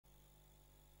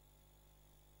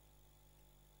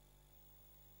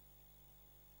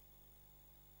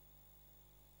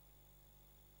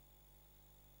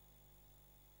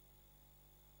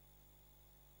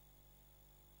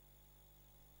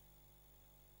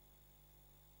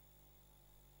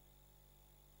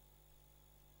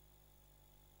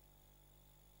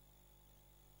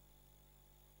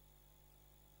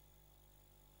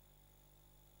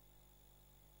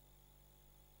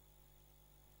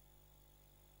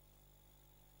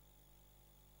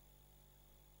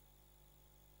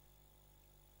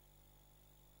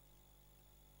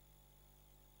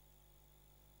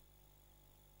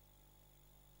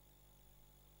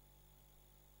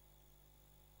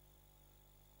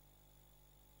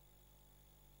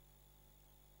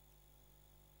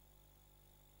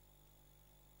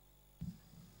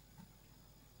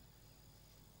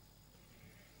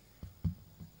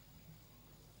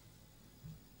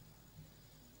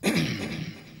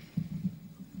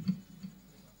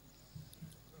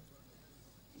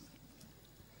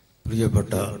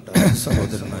പ്രിയപ്പെട്ട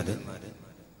സഹോദരന്മാരെ,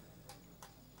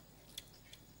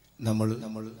 നമ്മൾ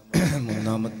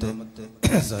മൂന്നാമത്തെ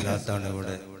സലാത്താണ്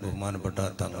ഇവിടെ ബഹുമാനപ്പെട്ട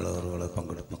തങ്ങളവറുകളെ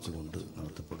പങ്കെടുപ്പിച്ചുകൊണ്ട്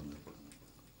നടത്തപ്പെടുന്നത്.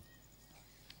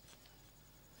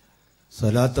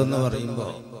 സലാത്ത് എന്ന്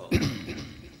പറയുമ്പോൾ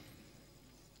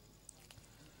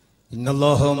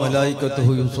ഇന്നല്ലാഹ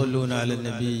വമലായികത്തുഹു യുസല്ലൂന അലൻ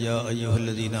നബി യാ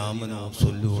അയ്യുഹല്ലദീന ആമനൂ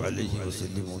സ്വല്ലൂ അലൈഹി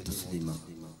വസല്ലിമൂ തസ്ലീമാ.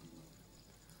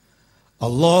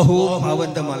 അല്ലാഹുവും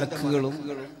അവന്റെ മലക്കുകളും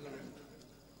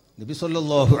നബി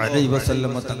സല്ലല്ലാഹു അലൈഹി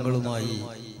വസല്ലമ തങ്ങളുമായി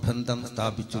ബന്ധം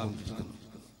സ്ഥാപിച്ചുകൊണ്ടിരിക്കുന്നു.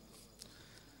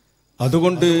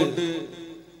 അതുകൊണ്ട്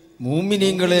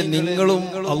മുഅ്മിനീങ്ങളെ, നിങ്ങളും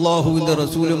അല്ലാഹുവിന്റെ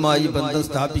റസൂലുമായി ബന്ധം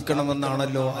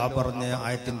സ്ഥാപിക്കണമെന്നാണല്ലോ ആ പറഞ്ഞ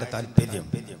ആയത്തിന്റെ താല്പര്യം.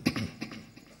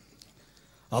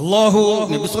 അല്ലാഹു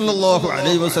നബി സല്ലല്ലാഹു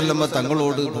അലൈഹി വസല്ലമ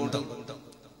തങ്ങളോട് ബന്ധം,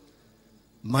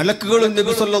 മലക്കുകളും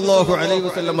നബി സല്ലല്ലാഹു അലൈഹി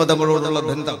വസല്ലമ തങ്ങളോടുള്ള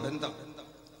ബന്ധം,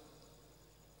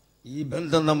 ഈ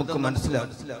ബന്ധം നമുക്ക്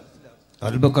മനസ്സിലാക്കാം.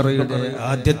 അൽ-ബഖറയുടെ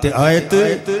ആദ്യത്തെ ആയത്ത്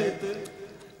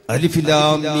അലിഫ്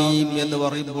ലാം മീം എന്ന്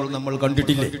പറയുമ്പോൾ നമ്മൾ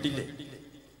കണ്ടിട്ടില്ലേ?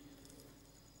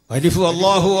 അലിഫ്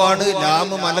അല്ലാഹു ആണ്, ലാം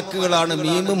മലക്കുകളാണ്,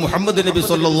 മീം മുഹമ്മദ് നബി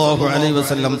സല്ലല്ലാഹു അലൈഹി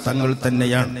വസല്ലം തങ്ങൾ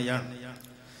തന്നെയാണ്.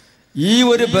 ഈ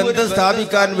ഒരു ബന്ധം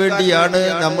സ്ഥാപിക്കാൻ വേണ്ടിയാണ്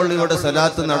നമ്മൾ ഇവിടെ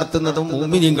സലാത്ത് നടത്തുന്നതും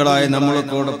മുഅ്മിനീങ്ങളായ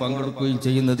നമ്മളൊക്കെ ഇവിടെ പങ്കെടുക്കുകയും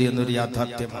ചെയ്യുന്നത് എന്നൊരു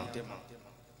യാഥാർത്ഥ്യമാണ്.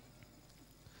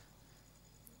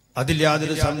 അതിൽ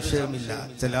യാതൊരു സംശയമില്ല.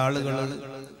 ചില ആളുകൾ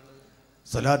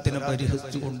സലാത്തിനെ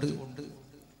പരിഹസിച്ചുകൊണ്ട്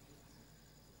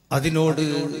അതിനോട്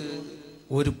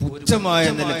ഒരു പുച്ഛമായ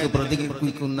നിലക്ക്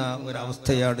പ്രതികരിക്കുന്ന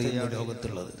ഒരവസ്ഥയാണ് ഈ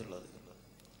ലോകത്തുള്ളത്.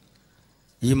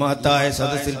 ഈ മഹത്തായ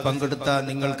സദസ്സിൽ പങ്കെടുത്ത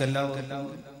നിങ്ങൾക്കെല്ലാവർക്കും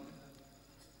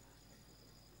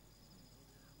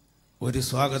ഒരു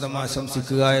സ്വാഗതം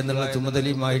ആശംസിക്കുക എന്നുള്ള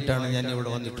ചുമതലയുമായിട്ടാണ് ഞാൻ ഇവിടെ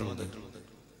വന്നിട്ടുള്ളത്.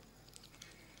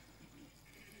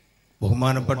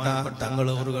 ബഹുമാനപ്പെട്ട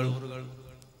തങ്ങളവറുകൾ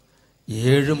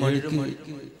 7 മണിക്ക്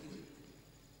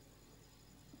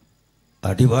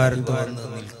അടിവാരത്ത് വന്ന്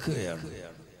നിൽക്കുകയാണ്.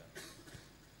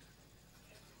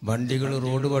 വണ്ടികൾ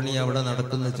റോഡ് പണി അവിടെ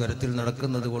നടക്കുന്ന ചുരത്തിൽ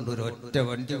നടക്കുന്നത് കൊണ്ട് ഒരൊറ്റ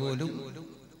വണ്ടി പോലും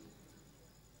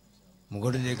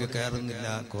മുകളിലേക്ക് കയറുന്നില്ല.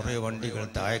 കുറെ വണ്ടികൾ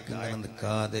താഴേക്കിങ്ങനെ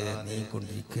നിൽക്കാതെ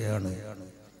നീങ്ങിക്കൊണ്ടിരിക്കുകയാണ്.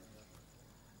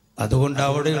 അതുകൊണ്ട്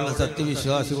അവിടെയുള്ള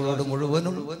സത്യവിശ്വാസികളോട്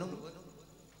മുഴുവനും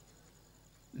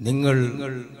നിങ്ങൾ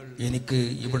എനിക്ക്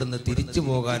ഇവിടുന്ന് തിരിച്ചു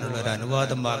പോകാനുള്ള ഒരു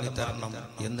അനുവാദം വാങ്ങിത്തരണം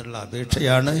എന്നുള്ള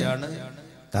അപേക്ഷയാണ്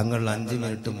തങ്ങൾ 5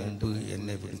 മിനിറ്റ് മുമ്പ്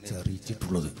എന്നെ വിളിച്ച്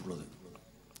അറിയിച്ചിട്ടുള്ളത്.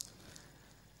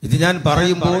 ഇത് ഞാൻ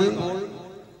പറയുമ്പോൾ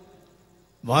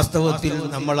വാസ്തവത്തിൽ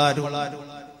നമ്മളാരും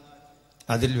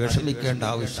അതിൽ വിഷമിക്കേണ്ട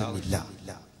ആവശ്യമില്ല.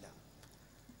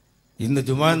 ഇന്ന്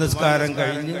ജുമാ നിസ്കാരം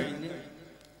കഴിഞ്ഞ്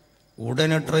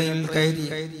ഉടനെ ട്രെയിനിൽ കയറി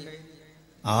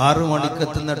 6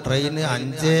 മണിക്കെത്തുന്ന ട്രെയിന്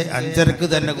 5:30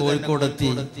 തന്നെ കോഴിക്കോടെത്തി.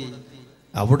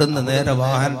 അവിടുന്ന് നേരെ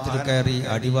വാഹനത്തിൽ കയറി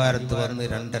അടിവാരത്ത് വന്ന്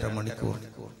 2.5 മണിക്കൂർ.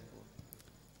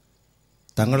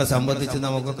 തങ്ങളെ സംബന്ധിച്ച്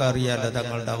നമുക്കൊക്കെ അറിയാലോ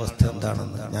തങ്ങളുടെ അവസ്ഥ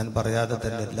എന്താണെന്ന്. ഞാൻ പറയാതെ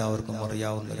തന്നെ എല്ലാവർക്കും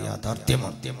അറിയാവുന്ന ഒരു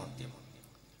യാഥാർത്ഥ്യമാണ്.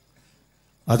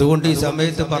 അതുകൊണ്ട് ഈ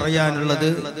സമയത്ത് പറയാനുള്ളത്,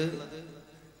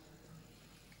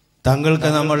 തങ്ങൾക്ക്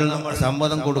നമ്മൾ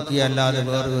സമ്മതം കൊടുക്കുകയല്ലാതെ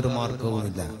വേറെ ഒരു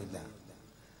മാർഗവുമില്ല.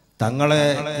 തങ്ങളെ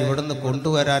ഇവിടുന്ന്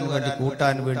കൊണ്ടുവരാൻ വേണ്ടി,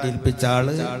 കൂട്ടാൻ വേണ്ടി ഏൽപ്പിച്ച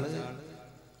ആള്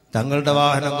തങ്ങളുടെ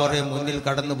വാഹനം കുറെ മുന്നിൽ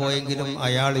കടന്നു പോയെങ്കിലും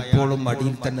അയാൾ ഇപ്പോഴും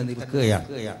മടിയിൽ തന്നെ നിൽക്കുകയാണ്.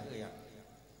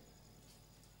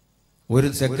 ഒരു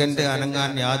സെക്കൻഡ് അനങ്ങാൻ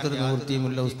യാതൊരു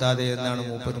നിവൃത്തിയുമില്ല ഉസ്താദെ എന്നാണ്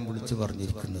മൂപ്പരും വിളിച്ചു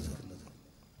പറഞ്ഞിരിക്കുന്നത്.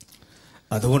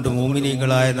 അതുകൊണ്ട്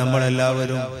മുഅ്മിനീങ്ങളായ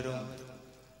നമ്മളെല്ലാവരും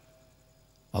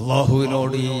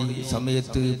അല്ലാഹുവിനോട് ഈ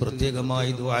സമയത്ത്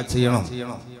പ്രത്യേകമായി ദുആ ചെയ്യണം.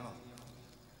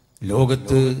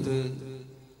 ലോകത്ത്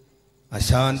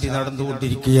അശാന്തി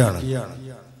നടന്നുകൊണ്ടിരിക്കുകയാണ്.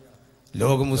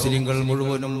 ലോക മുസ്ലിങ്ങൾ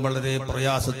മുഴുവനും വളരെ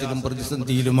പ്രയാസത്തിലും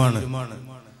പ്രതിസന്ധിയിലുമാണ്.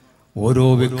 ഓരോ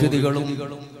വ്യക്തികളും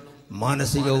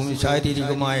മാനസികവും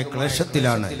ശാരീരികവുമായ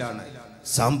ക്ലേശത്തിലാണ്,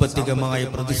 സാമ്പത്തികമായ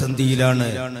പ്രതിസന്ധിയിലാണ്.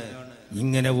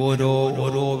 ഇങ്ങനെ ഓരോ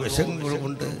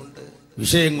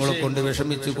വിഷയങ്ങളെ കൊണ്ട്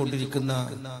വിഷമിച്ചു കൊണ്ടിരിക്കുന്ന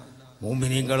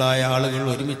മുഅ്മിനീങ്ങളായ ആളുകൾ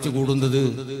ഒരുമിച്ച് കൂടുന്നത്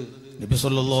നബി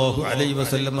സല്ലല്ലാഹു അലൈഹി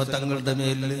വസല്ലമ തങ്ങളുടെ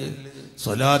മേലിൽ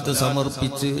സ്വലാത്ത്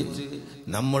സമർപ്പിച്ച്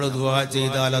നമ്മൾ ദുആ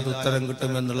ചെയ്താൽ അത് ഉത്തരം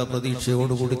കിട്ടുമെന്നുള്ള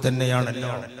പ്രതീക്ഷയോടുകൂടി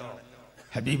തന്നെയാണല്ലോ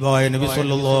ഹബീബായ നബി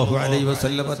സല്ലല്ലാഹു അലൈഹി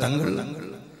വസല്ലമ തങ്ങൾ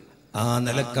ആ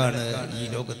നിലക്കാണ് ഈ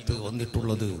ലോകത്ത്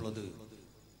വന്നിട്ടുള്ളത്.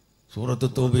 സൂറത്ത്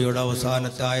തൗബയുടെ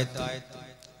അവസാനത്തെ ആയത്ത്,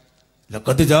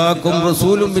 ലഖദ് ജാഅക്കും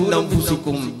റസൂലുൻ മിൻ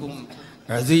അൻഫുസിക്കും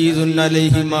അസീസുൻ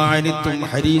അലൈഹി മാ അനിത്തും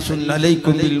ഹരീസുൻ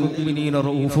അലൈക്കും ബിൽ മുഅ്മിനീന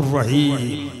റഊഫുർ റഹീം.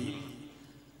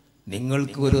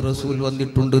 നിങ്ങൾക്ക് ഒരു റസൂൽ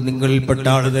വന്നിട്ടുണ്ട്, നിങ്ങളിൽപ്പെട്ട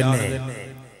ആൾ തന്നെ.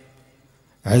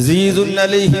 അസീസുൻ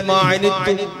അലൈഹി മാ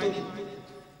അനിത്തും,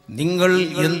 നിങ്ങൾ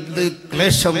എന്ത്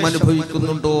ക്ലേശം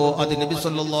അനുഭവിക്കുന്നുണ്ടോ അത് നബി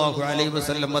സല്ലല്ലാഹു അലൈഹി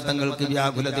വസല്ലം തങ്ങൾക്ക്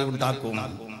വ്യാകുലത ഉണ്ടാക്കും,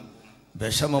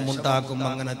 വിഷമമുണ്ടാക്കും.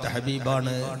 അങ്ങനത്തെ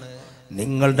ഹബീബാണ്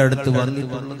നിങ്ങളുടെ അടുത്ത്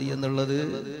വന്നിട്ടുള്ളത് എന്നുള്ളത്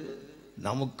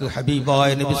നമുക്ക് ഹബീബായ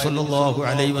നബി സല്ലല്ലാഹു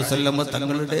അലൈഹി വസല്ലം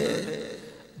തങ്ങളുടെ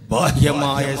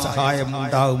ബാഹ്യമായ സഹായം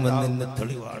ഉണ്ടാകുമെന്നതിന്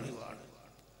തെളിവാണ്.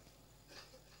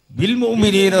 ബിൽ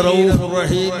മുഅ്മിനീന റഊഫുർ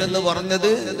റഹീം എന്ന്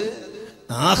പറഞ്ഞത്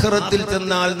ആഖിറത്തിൽ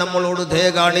ചെന്നാൽ നമ്മളോട് ദയ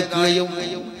കാണിക്കുകയും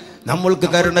നമ്മൾക്ക്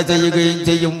കരുണ ചെയ്യുകയും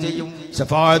ചെയ്യും.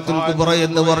 ശഫാഅത്തുൽ കുബ്ര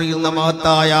എന്ന് പറയുന്ന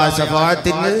മഹത്തായ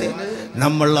ശഫാഅത്തിന്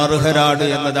നമ്മൾ അർഹരാണ്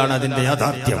എന്നതാണ് അതിന്റെ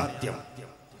യാഥാർത്ഥ്യം.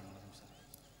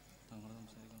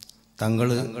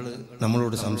 തങ്ങള്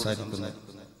നമ്മളോട് സംസാരിക്കുന്നത്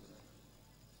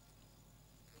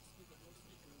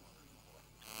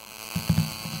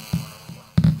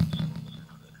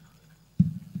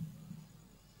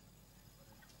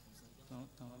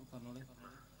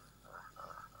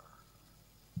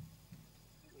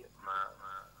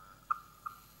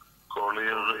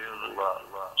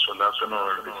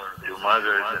വേണ്ടി ജുമാ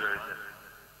കഴിഞ്ഞ്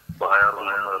ബഹറിൽ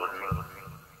നിന്ന് ഇറങ്ങി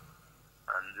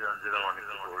 5-5:30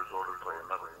 മണിക്ക് കോഴിക്കോട് ട്രെയിൻ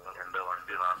ഇറങ്ങി. എന്റെ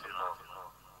വണ്ടി നാട്ടിൽ നിന്ന്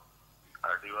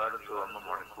അടിവാരത്ത് വന്ന്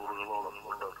മണിക്കൂറുകളോളം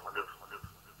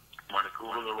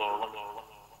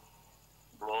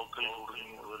ബ്ലോക്കിൽ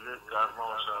കുടുങ്ങി. ഒരു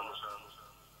കാരണവശാലും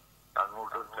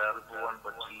അങ്ങോട്ട് കയറി പോവാൻ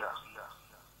പറ്റില്ല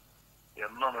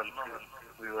എന്ന നിലയ്ക്ക്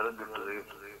വിവരം കിട്ടുകയും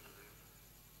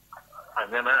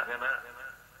അങ്ങനെ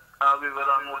ആ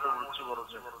വിവരം അങ്ങോട്ട് വിളിച്ചു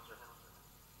പറഞ്ഞു.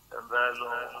 എന്തായാലും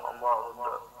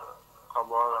അല്ലാഹുവിന്റെ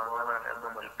ഖദാ അങ്ങനെ എന്ന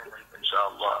നിലയ്ക്ക് ഇൻഷാ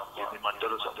അല്ലാഹ് ഇനി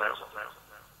മറ്റൊരു സമയം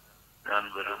ഞാൻ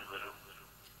വരും.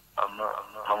 അന്ന്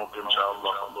നമുക്ക് ഇൻഷാ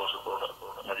അല്ലാഹ് സന്തോഷത്തോടെ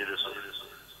മജ്‌ലിസിൽ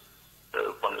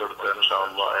പങ്കെടുക്കാൻ ഇൻഷാ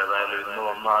അല്ലാഹ്. ഏതായാലും ഇന്ന്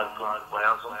വന്ന ആർക്കും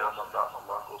പ്രയാസം തോന്നണ്ടാണ്.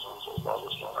 അല്ലാഹു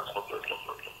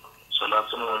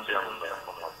സ്വലാത്തിന് വേണ്ടിയാണ്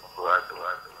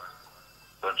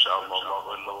ഇൻഷാ അല്ലാഹ്. അല്ലാഹു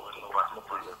എല്ലാവർക്കും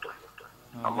റഹ്മത്ത് ചെയ്യട്ടെ.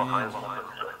 അല്ലാഹു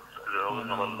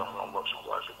രോഗങ്ങളെല്ലാം അല്ലാഹു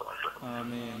ശുപാർശിക്കട്ടെ.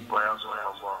 പ്രയാസമായ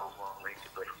അല്ലാഹു നീക്കി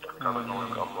തരട്ടെ.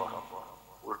 കടങ്ങൾക്ക് അല്ലാഹു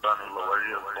വീട്ടാനുള്ള വഴി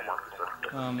എളുപ്പമാക്കി തരട്ടെ.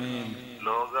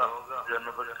 ലോക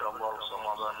ജനതയ്ക്ക് അല്ലാഹു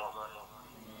സമാധാനം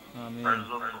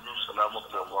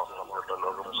സലാമത്ത് അല്ലാഹു നൽകട്ടെ.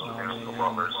 ലോകം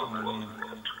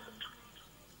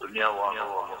ദുനിയാവാണ്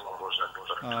അല്ലാഹു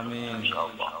സന്തോഷാക്കട്ടെ. ഇൻഷാ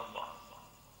അല്ലാഹ്.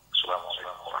 അസ്സലാമു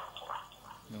അലൈക്കും വറഹ്മത്തുള്ളാഹി.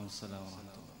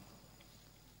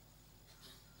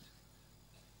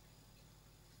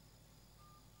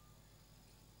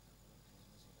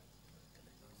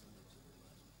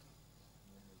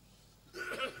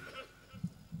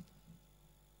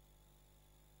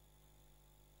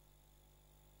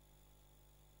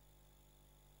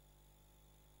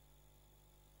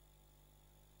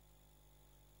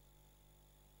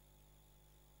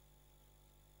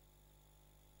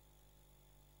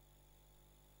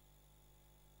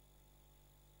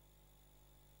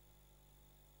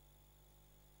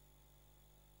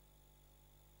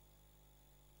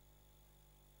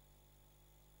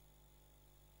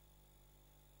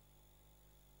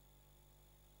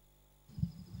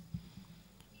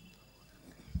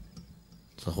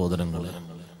 സഹോദരങ്ങളെ,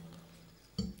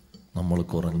 നമ്മൾ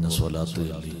കുറഞ്ഞ സ്വലാത്ത്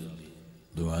ചൊല്ലി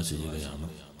ദുആ ചെയ്യുകയാണ്.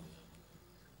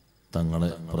 തങ്ങളെ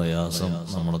പ്രയാസം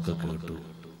നമ്മളൊക്കെ കേട്ടു.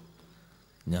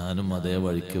 ഞാനും അതേ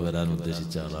വഴിക്ക് വരാൻ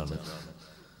ഉദ്ദേശിച്ച ആളാണ്.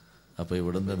 അപ്പൊ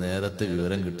ഇവിടുന്ന് നേരത്തെ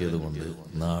വിവരം കിട്ടിയത് കൊണ്ട്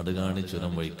നാടുകാണി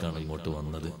ചുരം വഴിക്കാണ് ഇങ്ങോട്ട്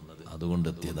വന്നത്. അതുകൊണ്ട്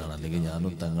എത്തിയതാണ്. അല്ലെങ്കിൽ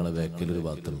ഞാനും തങ്ങളെ വേക്കിലൊരു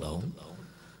ഭാഗത്തുണ്ടാവും.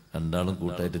 രണ്ടാളും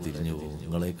കൂട്ടായിട്ട് തിരിഞ്ഞു പോകും.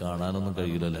 നിങ്ങളെ കാണാനൊന്നും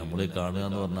കഴിയില്ലല്ലോ. നമ്മളെ കാണുക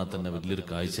എന്ന് പറഞ്ഞാൽ തന്നെ വലിയൊരു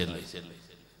കാഴ്ചയല്ലേ.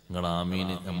 നിങ്ങൾ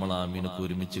ആമീന്, നമ്മൾ ആമീനൊക്കെ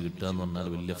ഒരുമിച്ച് കിട്ടുക എന്ന് പറഞ്ഞാൽ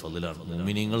വലിയ ഫളിലാണ്.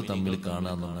 മുഅ്മിനീങ്ങൾ തമ്മിൽ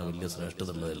കാണുക എന്ന് പറഞ്ഞാൽ വലിയ ശ്രേഷ്ഠത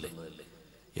ഉള്ളതല്ലേ.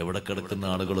 എവിടെ കിടക്കുന്ന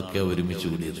ആളുകളൊക്കെ ഒരുമിച്ച്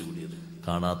കൂടിയത്.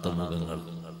 കാണാത്ത മുഖങ്ങൾ,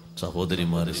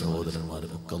 സഹോദരിമാര് സഹോദരന്മാര്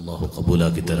ഒക്കെ അല്ലാഹു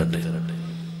കബൂലാക്കി തരട്ടെ.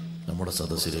 നമ്മുടെ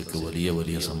സദസ്സിലേക്ക് വലിയ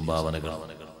വലിയ സംഭാവനകൾ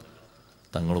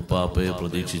തങ്ങളുപ്പാപ്പയെ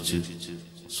പ്രതീക്ഷിച്ച്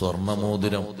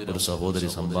സ്വർണമോതിരം ഒരു സഹോദരി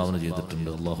സംഭാവന ചെയ്തിട്ടുണ്ട്.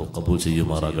 അല്ലാഹു കബൂൽ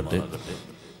ചെയ്യുമാറാകട്ടെ.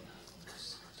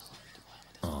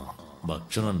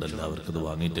 ഭക്ഷണം ഉണ്ടല്ലോ, അവർക്കത്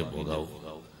വാങ്ങിയിട്ടേ പോകാവൂ.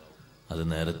 അത്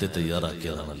നേരത്തെ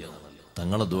തയ്യാറാക്കിയതാണല്ലോ.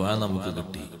 തങ്ങളെ ദുആ നമുക്ക്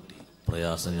കിട്ടി.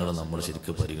 പ്രയാസങ്ങൾ നമ്മൾ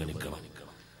ശരിക്കും പരിഗണിക്കണം.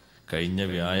 കഴിഞ്ഞ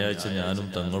വ്യാഴാഴ്ച ഞാനും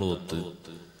തങ്ങളും ഒത്ത്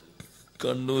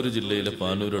കണ്ണൂർ ജില്ലയിലെ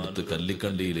പാനൂരടുത്ത്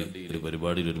കല്ലിക്കണ്ടിയിൽ ഒരു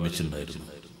പരിപാടിയിൽ ഒരുമിച്ചുണ്ടായിരുന്നു.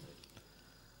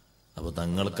 അപ്പൊ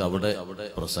തങ്ങൾക്ക് അവിടെ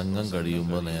പ്രസംഗം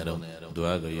കഴിയുമ്പോൾ നേരം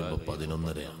ദുആ കഴിയുമ്പോൾ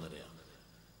 11:30.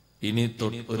 ഇനി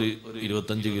ഒരു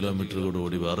 25 കിലോമീറ്റർ കൂടെ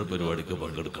ഓടി വേറെ പരിപാടിക്ക്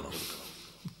പങ്കെടുക്കണം.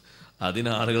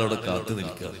 അതിനാളുകളവിടെ കാത്തു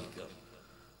നിൽക്കുക.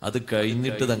 അത്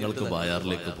കഴിഞ്ഞിട്ട് തങ്ങൾക്ക്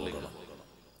ബായാറിലേക്ക് പോകണം.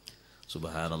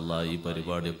 സുബ്ഹാനല്ലാഹ്, ഈ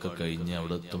പരിപാടിയൊക്കെ കഴിഞ്ഞ്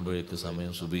അവിടെ എത്തുമ്പോഴേക്ക്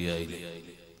സമയം സുബഹിയായില്ലേ.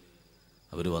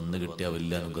 അവര് വന്നു കിട്ടിയ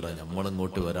വലിയ അനുഗ്രഹം.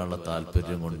 നമ്മളിങ്ങോട്ട് വരാനുള്ള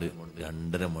താല്പര്യം കൊണ്ട്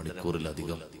 2.5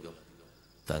 മണിക്കൂറിലധികം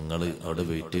തങ്ങൾ അവിടെ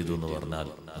വെയിറ്റ് ചെയ്തു എന്ന് പറഞ്ഞാൽ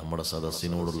നമ്മുടെ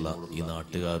സദസ്സിനോടുള്ള ഈ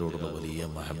നാട്ടുകാരോടുള്ള വലിയ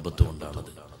മഹബത്ത്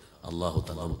കൊണ്ടാണത്. അള്ളാഹു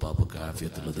തങ്ങൾ പാപ്പക്ക്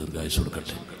ആഫിയത്തുള്ള ദീർഘായുസ്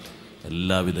കൊടുക്കട്ടെ.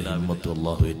 എല്ലാവിധ ഹിമ്മത്തും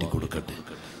അള്ളാഹു ഏറ്റിക്കൊടുക്കട്ടെ.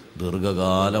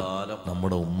 ദീർഘകാലം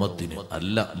നമ്മുടെ ഉമ്മത്തിന്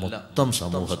അല്ല മൊത്തം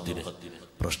സമൂഹത്തിന്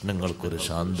പ്രശ്നങ്ങൾക്കൊരു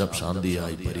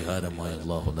ശാന്തിയായി പരിഹാരമായി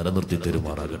അള്ളാഹു നിലനിർത്തി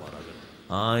തരുമാറാകട്ടെ.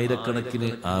 ആയിരക്കണക്കിന്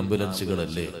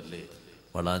ആംബുലൻസുകളല്ലേ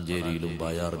വളാഞ്ചേരിയിലും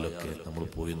ബായാറിലൊക്കെ നമ്മൾ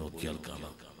പോയി നോക്കിയാൽ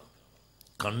കാണാം.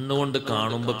 കണ്ണുകൊണ്ട്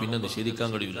കാണുമ്പോ പിന്നെ നിഷേധിക്കാൻ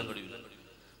കഴിയില്ല.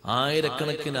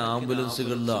 ആയിരക്കണക്കിന്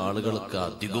ആംബുലൻസുകളിലെ ആളുകൾക്ക്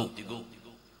അധികവും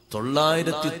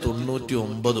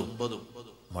 999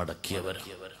 മടക്കിയവരാണ്.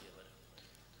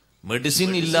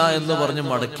 മെഡിസിൻ ഇല്ല എന്ന് പറഞ്ഞ്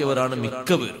മടക്കിയവരാണ്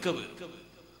മിക്കവരും.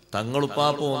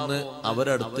 തങ്ങളുപ്പാപ്പ ഒന്ന്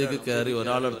അവരടുത്തേക്ക് കയറി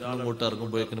ഒരാളടുത്ത് ഇങ്ങോട്ട്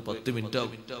ഇറങ്ങുമ്പോഴേക്കിന് 10 മിനിറ്റ്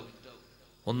ആവും.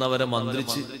 ഒന്നവരെ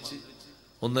മന്ത്രിച്ച്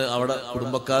ഒന്ന് അവിടെ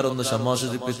കുടുംബക്കാരൊന്ന്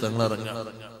സമാശ്വസിപ്പിച്ച് തങ്ങൾ ഇറങ്ങണം.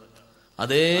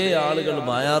 അതേ ആളുകൾ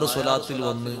ബായാറ് സ്വലാത്തിൽ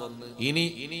വന്ന് ഇനി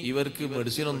ഇവർക്ക്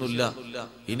മെഡിസിൻ ഒന്നുമില്ല,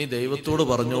 ഇനി ദൈവത്തോട്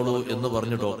പറഞ്ഞോളൂ എന്ന്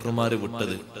പറഞ്ഞ് ഡോക്ടർമാരെ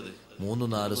വിട്ടത്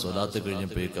 3-4 സ്വലാത്ത്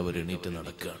കഴിഞ്ഞപ്പോഴേക്ക് അവർ എണീറ്റ്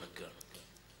നടക്കുകയാണ്.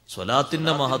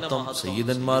 സ്വലാത്തിന്റെ മഹത്വം,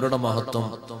 സയ്യിദന്മാരുടെ മഹത്വം,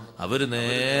 അവര്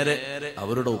നേരെ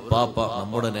അവരുടെ ഉപ്പാപ്പ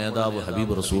നമ്മുടെ നേതാവ്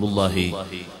ഹബീബ് റസൂലുള്ളാഹി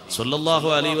സ്വല്ലല്ലാഹു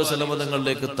അലൈഹി വസല്ലം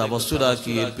തങ്ങളിലേക്ക്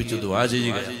തവസ്സുലാക്കി ഏൽപ്പിച്ചു ദുആ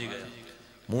ചെയ്യുക.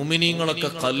 മുഅ്മിനീങ്ങളൊക്കെ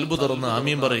ഖൽബ് തുറന്ന്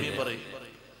ആമീൻ പറയുക.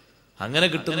 അങ്ങനെ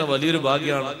കിട്ടുന്ന വലിയൊരു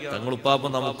ഭാഗ്യമാണ്. തങ്ങളുപ്പാപ്പ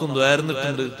നമുക്കും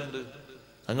ദ്വാരന്നിട്ടുണ്ട്.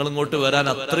 തങ്ങൾ ഇങ്ങോട്ട് വരാൻ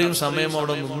അത്രയും സമയം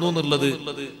അവിടെ നിന്നു എന്നുള്ളത്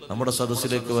നമ്മുടെ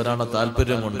സദസ്സിലേക്ക് വരാനുള്ള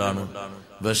താല്പര്യം കൊണ്ടാണ്.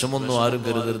 വിഷമൊന്നും ആരും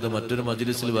കരുതരുത്. മറ്റൊരു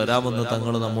മജ്ലിസിൽ വരാമെന്ന്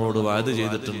തങ്ങൾ നമ്മളോട് വായത്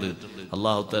ചെയ്തിട്ടുണ്ട്.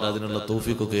 അള്ളാഹു തആല അതിനുള്ള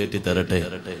തൗഫീഖൊക്കെ ഏറ്റി തരട്ടെ.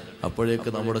 അപ്പോഴേക്ക്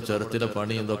നമ്മുടെ ചുരത്തിലെ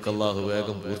പണി എന്തൊക്കെ അള്ളാഹു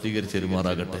വേഗം പൂർത്തീകരിച്ച്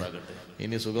പെരുമാറാകട്ടെ.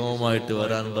 ഇനി സുഗമമായിട്ട്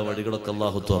വരാനുള്ള വഴികളൊക്കെ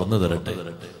അള്ളാഹു തുറന്നു തരട്ടെ.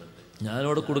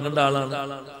 ഞാനിവിടെ കുടുങ്ങേണ്ട ആളാണ്.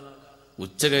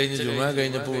 ഉച്ച കഴിഞ്ഞ് ജുമാ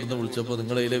കഴിഞ്ഞപ്പോ ഇവിടുന്ന് വിളിച്ചപ്പോ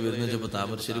നിങ്ങളതിലെ വരുന്നപ്പോ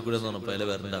താമരശ്ശേരി കൂടെ എന്ന് പറഞ്ഞപ്പോ അതിലെ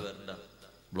വരണ്ട,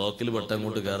 ബ്ലോക്കിൽ പെട്ട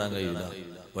അങ്ങോട്ട് കയറാൻ കഴിയില്ല,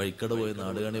 വഴിക്കട പോയി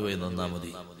നാടുകാണി പോയി നന്നാ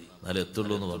മതി, എന്നാലും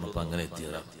എത്തുള്ളൂ എന്ന് പറഞ്ഞപ്പോ അങ്ങനെ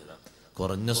എത്തിയതാ.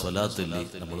 കുറഞ്ഞ സ്വലാത്തില്ലേ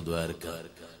നമ്മൾ ദ്വാരക്കാർ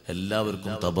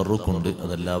എല്ലാവർക്കും തബറുക്കുണ്ട്,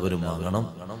 അതെല്ലാവരും വാങ്ങണം.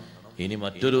 ഇനി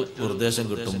മറ്റൊരു നിർദ്ദേശം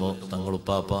കിട്ടുമ്പോ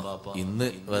തങ്ങളുപ്പാപ്പ ഇന്ന്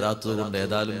വരാത്തത് കൊണ്ട്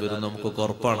ഏതായാലും വരും നമുക്കൊക്കെ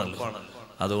ഉറപ്പാണല്ലോ.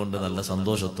 അതുകൊണ്ട് നല്ല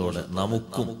സന്തോഷത്തോടെ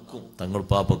നമുക്കും തങ്ങൾ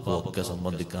പാപ്പക്കും ഒക്കെ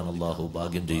സംബന്ധിക്കാൻ അള്ളാഹു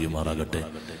ഭാഗ്യം ചെയ്യുമാറാകട്ടെ.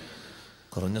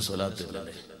 കുറഞ്ഞ സ്വലാത്ത്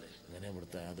അങ്ങനെ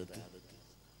ഇവിടുത്തെ ആദത്ത്.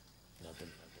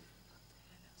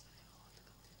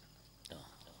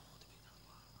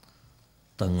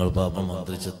 തങ്ങൾ പാപ്പ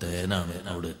മന്ത്രിച്ച തേനാണ്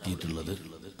അവിടെ എത്തിയിട്ടുള്ളത്.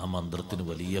 ആ മന്ത്രത്തിന്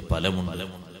വലിയ ഫലമുണ്ട്.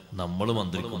 നമ്മൾ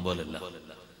മന്ത്രിക്കും പോലല്ല.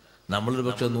 നമ്മളൊരു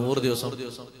പക്ഷെ 100 ദിവസം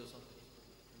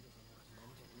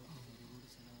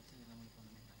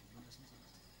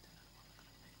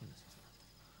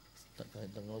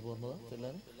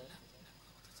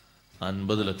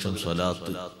 $50 ലക്ഷം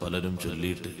സ്വലാത്ത് പലരും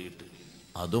ചൊല്ലിയിട്ട്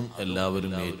അതും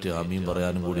എല്ലാവരും ഏറ്റ് ആമീൻ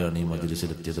പറയാനും കൂടിയാണ് ഈ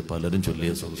മജ്ലിസിലെത്തിയത്. പലരും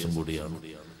ചൊല്ലിയ സദസ്സും കൂടിയാണ്.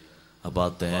 അപ്പൊ ആ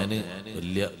തേന്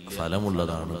വലിയ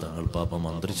ഫലമുള്ളതാണ്. തങ്ങൾ പാപ്പ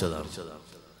മന്ത്രിച്ചതാണ്.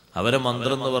 അവരെ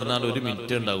മന്ത്രം എന്ന് പറഞ്ഞാൽ 1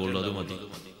 മിനിറ്റ് ഉണ്ടാവുള്ളൂ, അത് മതി.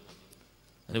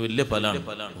 അതിന് വലിയ ഫലാണ്.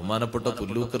 ബഹുമാനപ്പെട്ട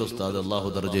പുല്ലൂക്കർ ഉസ്താദ് അള്ളാഹു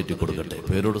ദർജയേറ്റി കൊടുക്കട്ടെ,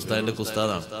 പേരോട് ഉസ്താദിന്റെ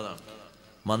ഉസ്താദാണ്.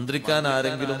 മന്ത്രിക്കാൻ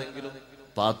ആരെങ്കിലും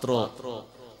പാത്രോ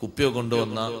കുപ്പിയോ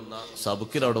കൊണ്ടുവന്ന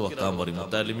സബുക്കിൽ അവിടെ വെക്കാൻ പറയും.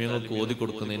 മുത്താലിമീങ്ങൾക്ക് ഓതി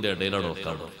കൊടുക്കുന്നതിന്റെ ഇടയിൽ അവിടെ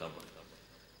വെക്കാൻ പറയും.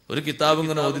 ഒരു കിതാബ്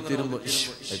ഇങ്ങനെ ഓതി തീരുമ്പോ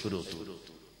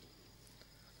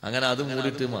അങ്ങനെ അത്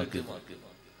മൂടിയിട്ട് മാറ്റി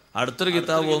അടുത്തൊരു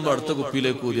കിതാബ് പോകുമ്പോ അടുത്ത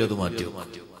കുപ്പിയിലേക്ക് ഊതി അത് മാറ്റി.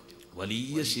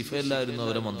 വലിയ ശിഫയല്ലായിരുന്നു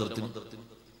അവരെ മന്ത്രത്തിന്.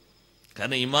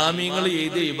 കാരണം ഇമാമിങ്ങൾ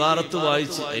എഴുതിയ ഇബാറത്ത്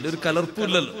വായിച്ച് അതിലൊരു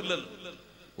കലർപ്പില്ലല്ലോ,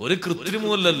 ഒരു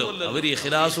കൃത്രിമല്ലല്ലോ. അവർ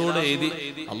ഇഖ്ലാസോടെ എഴുതി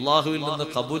അള്ളാഹുവിൽ നിന്ന്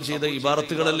കബൂൽ ചെയ്ത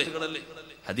ഇബാറത്തുകളല്ലേ.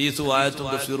 ഹദീസും ആയത്തും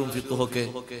തഫ്സീറും ഫിഖ്ഹും ഒക്കെ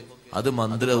അത്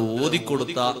മന്ത്രം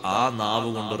ഓതിക്കൊടുത്ത ആ നാവ്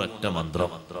കൊണ്ടൊരൊറ്റ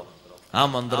മന്ത്രം, ആ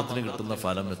മന്ത്രത്തിന് കിട്ടുന്ന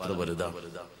ഫലം എത്ര വലുതാണ്.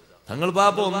 തങ്ങൾ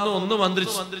പാപ്പ ഒന്ന്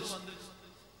മന്ത്രിച്ചു,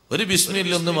 ഒരു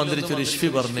ബിസ്മില്ല ഒന്ന് മന്ത്രിച്ചു, ഒരു ഇഷ്ഫി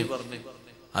പറഞ്ഞു.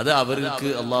 അത് അവർക്ക്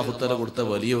അള്ളാഹു തആല കൊടുത്ത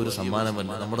വലിയ ഒരു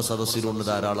സമ്മാനമല്ല. നമ്മുടെ സദസ്സിലുണ്ട്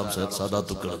ധാരാളം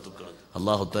സാദാത്തുക്കൾ.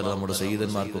 അള്ളാഹു തആല നമ്മുടെ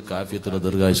സയ്യിദന്മാർക്കൊക്കെ ആഫിയത്തുള്ള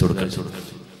ദീർഘായുസ്സ് കൊടുക്കട്ടെ.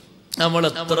 നമ്മൾ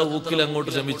എത്ര ഊക്കിൽ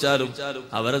അങ്ങോട്ട് ശ്രമിച്ചാലും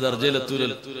അവരെ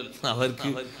ദർജയിലെത്തൂലല്ലോ. അവർക്ക്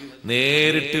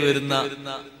നേരിട്ട് വരുന്ന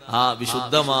ആ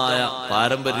വിശുദ്ധമായ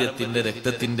പാരമ്പര്യത്തിന്റെ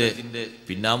രക്തത്തിന്റെ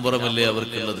പിന്നാമ്പുറമല്ലേ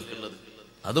അവർക്കുള്ളത്.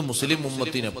 അത് മുസ്ലിം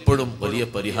ഉമ്മത്തിന് എപ്പോഴും വലിയ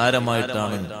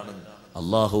പരിഹാരമായിട്ടാണ്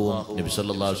അള്ളാഹുവും നബി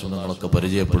സല്ലല്ലാഹു അലൈഹി വസല്ലമൊക്കെ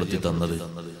പരിചയപ്പെടുത്തി തന്നത്.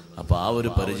 അപ്പൊ ആ ഒരു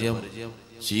പരിചയം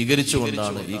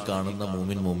സ്വീകരിച്ചുകൊണ്ടാണ് ഈ കാണുന്ന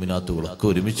മൂമിൻ മൂമിനാത്തുകളൊക്കെ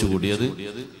ഒരുമിച്ച് കൂടിയത്.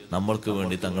 നമ്മൾക്ക്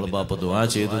വേണ്ടി തങ്ങൾ പാപ്പ ദുആ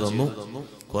ചെയ്തു തന്നു.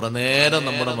 കുറെ നേരം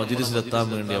നമ്മുടെ മജ്ലിസിലെത്താൻ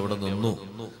വേണ്ടി അവിടെ നിന്നു.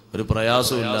 ഒരു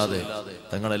പ്രയാസമില്ലാതെ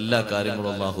തങ്ങൾ എല്ലാ കാര്യങ്ങളും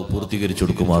അള്ളാഹു പൂർത്തീകരിച്ചു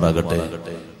കൊടുക്കുമാറാകട്ടെ.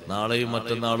 നാളെയും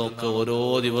മറ്റന്നാളും ഒക്കെ ഓരോ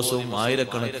ദിവസവും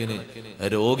ആയിരക്കണക്കിന്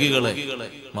രോഗികളെ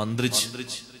മന്ത്രിച്ച്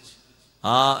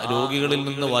ആ രോഗികളിൽ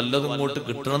നിന്ന് വല്ലതും ഇങ്ങോട്ട്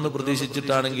കിട്ടണമെന്ന്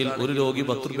പ്രതീക്ഷിച്ചിട്ടാണെങ്കിൽ ഒരു രോഗി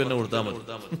 10 രൂപ തന്നെ കൊടുത്താൽ മതി.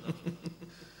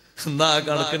 എന്നാ ആ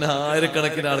കണക്കിന്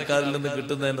ആയിരക്കണക്കിന് ആൾക്കാരിൽ നിന്ന്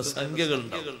കിട്ടുന്നതിന്റെ സംഖ്യകൾ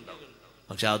ഉണ്ടാവും.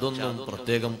 പക്ഷെ അതൊന്നും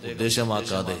പ്രത്യേകം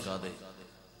ഉദ്ദേശമാക്കാതെ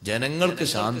ജനങ്ങൾക്ക്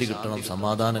ശാന്തി കിട്ടണം,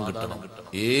 സമാധാനം കിട്ടണം.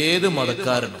 ഏത്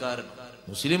മതക്കാരനും,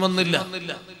 മുസ്ലിം ഒന്നില്ല,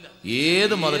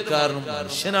 ഏത് മതക്കാരനും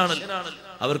മനുഷ്യനാണ്.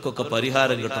 അവർക്കൊക്കെ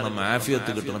പരിഹാരം കിട്ടണം,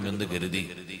 ആഫിയത്ത് കിട്ടണം എന്ന് കരുതി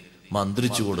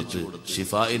മന്ത്രിച്ചു കൊടുത്ത്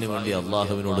ഷിഫായിന് വേണ്ടി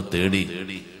അള്ളാഹുവിനോട് തേടി.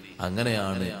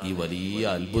 അങ്ങനെയാണ് ഈ വലിയ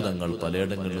അത്ഭുതങ്ങൾ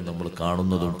പലയിടങ്ങളിലും നമ്മൾ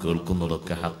കാണുന്നതും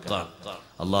കേൾക്കുന്നതൊക്കെ ഹഖാണ്.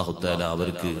 അല്ലാഹു തആല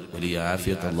അവർക്ക് വലിയ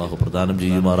ആഫിയത്ത് അല്ലാഹു പ്രദാനം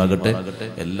ചെയ്യുമാറാകട്ടെ.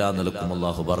 എല്ലാ നിലക്കും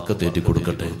അല്ലാഹു ബർക്കത്ത് ഏറ്റി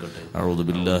കൊടുക്കട്ടെ. അഊദു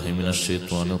ബില്ലാഹി മിനശ്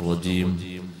ശൈത്വാനിർ റജീം.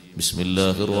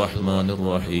 ബിസ്മില്ലാഹിർ റഹ്മാനിർ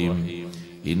റഹീം.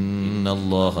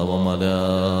 ഇന്നല്ലാഹ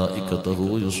വമലായികതഹു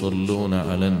യുസല്ലൂന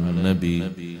അലൻ നബി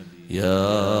യാ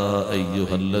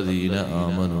അയ്യുഹല്ലദീന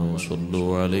ആമനൂ സ്വല്ലൂ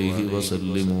അലൈഹി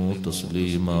വസല്ലിമൂ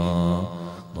തസ്ലീമാ.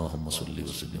 اللهم صل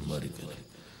وسلم وبارك عليه.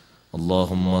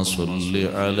 اللهم صل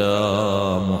على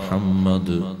محمد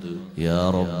يا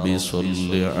رب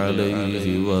صل عليه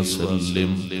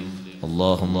وسلم.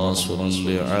 اللهم صل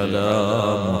على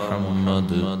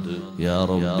محمد يا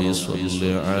رب صل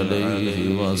عليه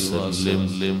وسلم.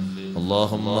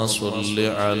 اللهم صل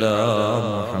على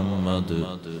محمد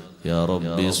يا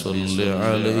رب صل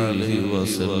عليه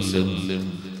وسلم.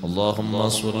 اللهم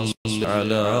صل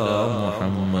على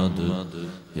محمد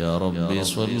يا رب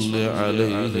صل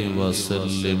عليه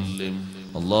وسلم.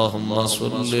 اللهم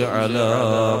صل على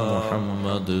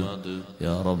محمد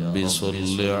يا رب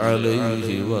صل عليه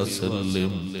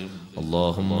وسلم.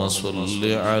 اللهم صل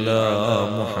على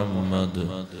محمد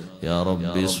يا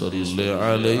رب صل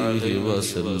عليه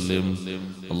وسلم.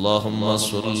 اللهم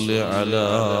صل على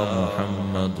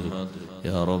محمد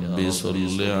يا رب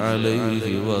صل عليه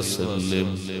وسلم.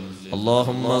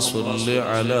 اللهم صل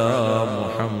على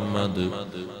محمد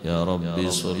يا رب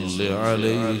صل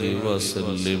عليه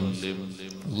وسلم.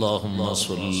 اللهم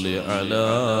صل على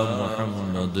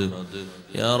محمد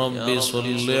يا رب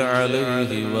صل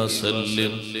عليه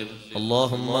وسلم.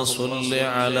 اللهم صل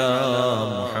على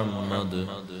محمد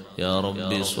يا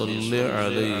رب صل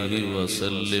عليه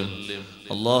وسلم.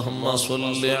 اللهم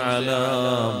صل على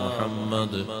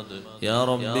محمد يا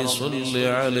رب صل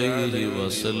عليه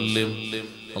وسلم.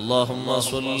 اللهم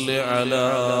صل على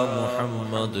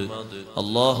محمد.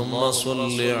 اللهم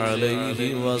صل عليه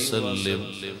وسلم.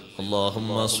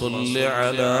 اللهم صل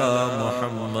على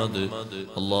محمد.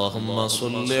 اللهم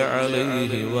صل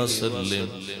عليه وسلم.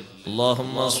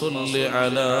 اللهم صل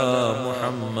على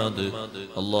محمد.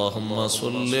 اللهم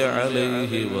صل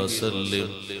عليه وسلم.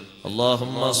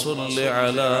 اللهم صل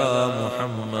على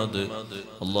محمد.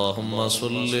 اللهم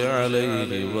صل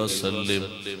عليه وسلم.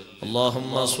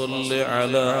 اللهم صل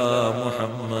على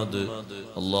محمد.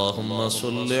 اللهم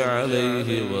صل عليه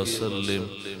وسلم.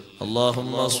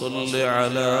 اللهم صل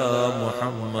على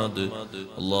محمد.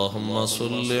 اللهم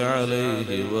صل عليه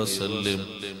وسلم.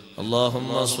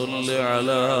 اللهم صل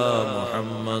على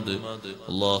محمد.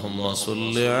 اللهم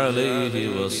صل عليه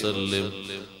وسلم.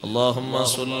 اللهم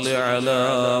صل على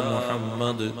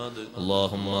محمد.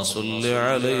 اللهم صل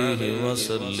عليه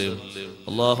وسلم.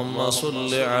 اللهم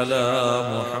صل على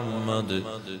محمد.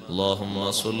 اللهم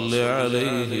صل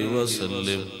عليه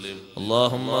وسلم.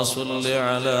 اللهم صل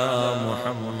على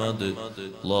محمد.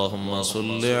 اللهم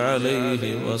صل عليه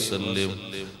وسلم.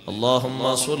 اللهم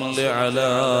صل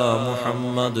على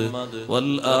محمد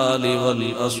والآل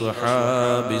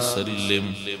والأصحاب سلم.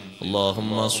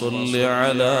 اللهم صل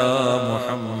على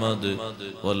محمد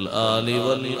والآل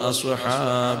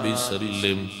والأصحاب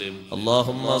سلم.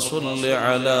 اللهم صل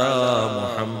على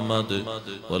محمد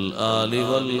والآل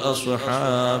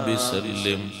والأصحاب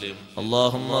سلم.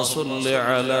 اللهم صل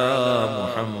على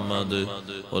محمد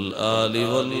والآل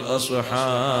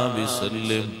والأصحاب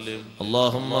سلم.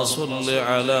 اللهم صل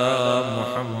على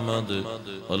محمد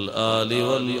والآل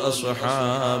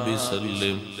والأصحاب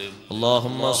سلم.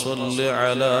 اللهم صل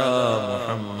على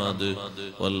محمد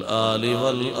والآل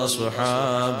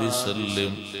والأصحاب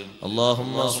سلم.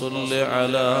 اللهم صل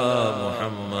على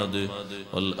محمد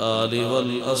والآل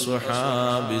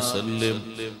والأصحاب سلم.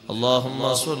 اللهم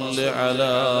صل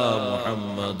على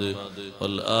محمد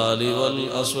والآل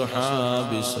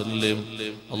والأصحاب سلم.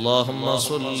 اللهم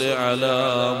صل على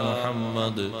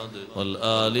محمد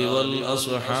والآل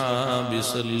والأصحاب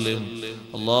سلم.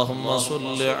 اللهم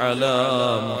صل على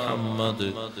محمد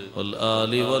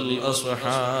والآل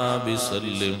والأصحاب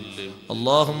سلم.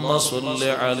 اللهم صل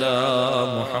على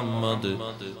محمد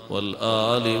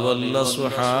والآل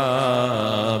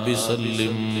والأصحاب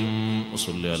سلم.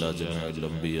 وصل على جميع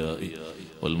الأنبياء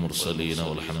والمرسلين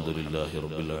والحمد لله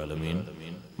رب العالمين.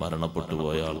 മരണപ്പെട്ടു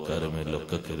പോയ ആൾക്കാരെ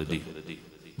മേലൊക്കെ കരുതി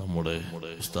നമ്മുടെ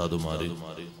ഉസ്താദുമാര്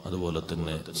അതുപോലെ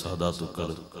തന്നെ സാദാത്തുക്കൾ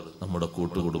നമ്മുടെ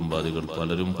കൂട്ടുകുടുംബാദികൾ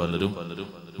പലരും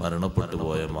മരണപ്പെട്ടു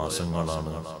പോയ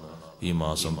മാസങ്ങളാണ്. ഈ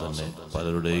മാസം തന്നെ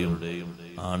പലരുടെയും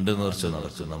ആണ്ട് നേർച്ച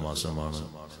നടക്കുന്ന മാസമാണ്.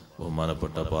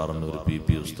 ബഹുമാനപ്പെട്ട പാറന്നൂർ PP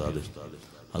ഉസ്താദ്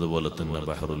അതുപോലെ തന്നെ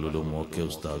ബഹറുൽ ഉലൂം OK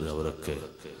ഉസ്താദ് അവരൊക്കെ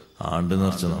ആണ്ട്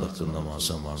നേർച്ച നടക്കുന്ന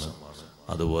മാസമാണ്.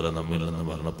 അതുപോലെ നമ്മിൽ നിന്ന്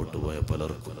മരണപ്പെട്ടു പോയ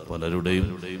പലരുടെയും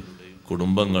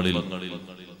കുടുംബങ്ങളിൽ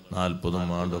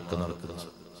 40 ആണ്ടൊക്കെ നടക്കുന്ന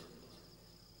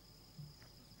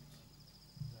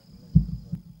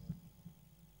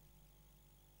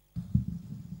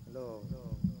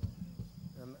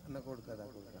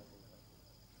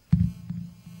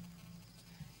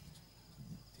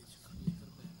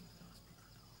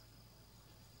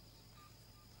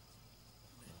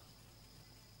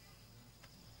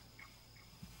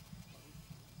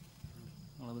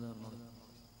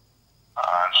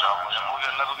ഞങ്ങൾക്ക്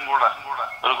എല്ലാവർക്കും കൂടെ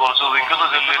ഒരു കുറച്ച് ദിക്ർ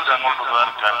ചൊല്ലിയിട്ട് അങ്ങോട്ട്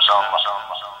കേൾക്കാം ഇൻഷാ അല്ലാഹ്.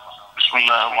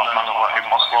 ബിസ്മില്ലാഹിർ റഹ്മാനിർ റഹീം.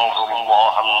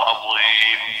 അസ്തഗ്ഫിറുല്ലാഹൽ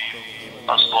അസീം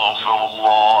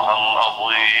അസ്തഗ്ഫിറുല്ലാഹൽ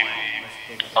അസീം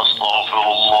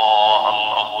അസ്തഗ്ഫിറുല്ലാഹൽ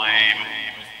അസീം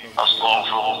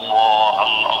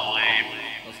അസ്തഗ്ഫിറുല്ലാഹൽ അസീം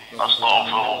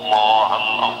അസ്തഗ്ഫിറുല്ലാഹൽ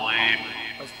അസീം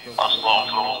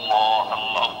അസ്തഗ്ഫിറുല്ലാഹൽ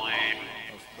അസീം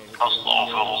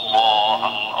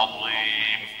അസ്തഗ്ഫിറുല്ലാഹൽ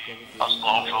അസീം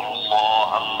أستغفر الله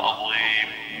العظيم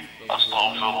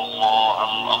أستغفر الله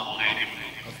العظيم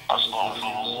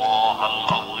أستغفر الله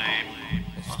العظيم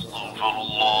أستغفر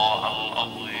الله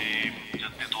العظيم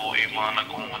جددوا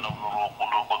إيمانكم ونوروا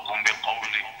قلوبكم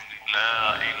بقول لا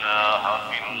إله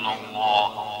إلا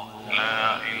الله لا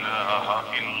إله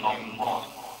إلا الله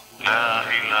لا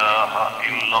إله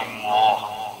إلا الله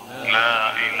لا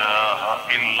إله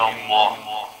إلا الله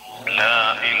لا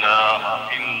إله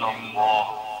إلا الله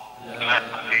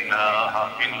لا إله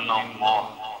إلا الله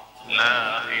لا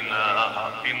إله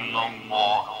إلا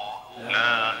الله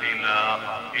لا إله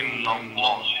إلا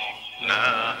الله لا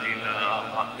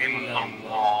إله إلا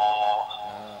الله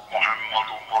محمد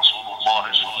رسول الله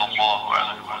صلى الله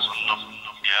عليه وسلم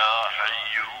يا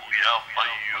حي يا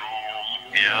قيوم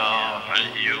يا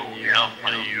حي يا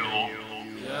قيوم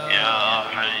يا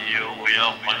حي يا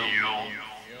قيوم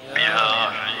يا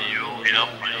حي يا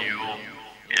قيوم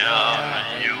يا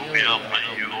حي يا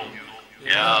قيوم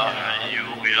يا حي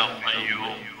يا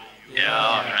قيوم يا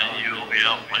حي يا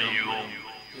قيوم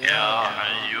يا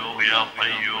حي يا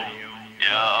قيوم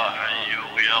يا حي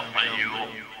يا قيوم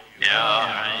يا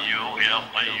حي يا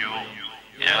قيوم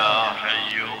يا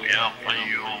حي يا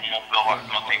قيوم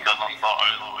برحمتك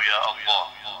نستعيذ يا الله.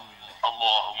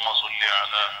 اللهم صل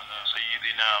على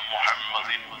سيدنا محمد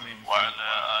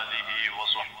وعلى آله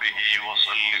وصحبه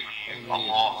وسلم.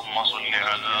 اللهم صل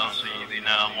على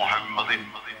سيدنا محمد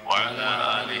وعلى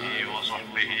آله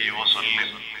وصحبه وسلم.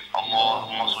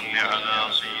 اللهم صل على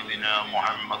سيدنا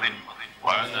محمد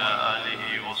وعلى آله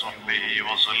وصحبه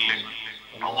وسلم.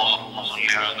 اللهم صل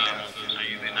على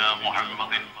سيدنا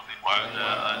محمد وعلى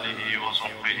آله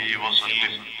وصحبه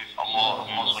وسلم.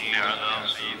 اللهم صل على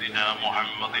سيدنا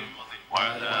محمد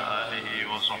وعلى آله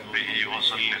وصحبه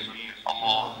وسلم.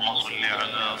 اللهم صل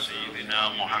على سيدنا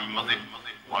محمد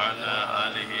وعلى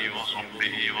آله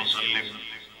وصحبه وسلم.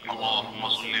 اللهم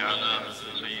صل على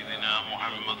سيدنا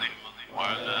محمد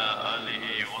وعلى آله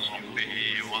وصحبه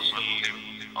وسلم.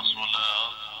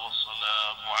 الصلاة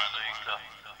والسلام عليك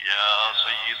يا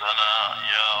سيدنا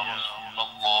يا رسول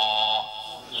الله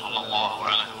صلى الله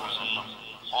عليه وسلم.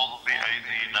 خذ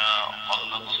بأيدينا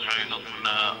قلت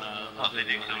حيلتنا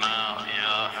أدركنا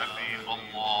يا حبيب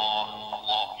الله.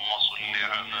 اللهم صل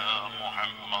على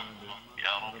محمد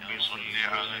يا رب صل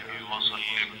عليه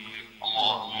وسلم.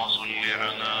 اللهم صل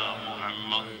على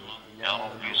محمد يا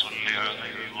رب صل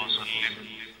عليه وسلم.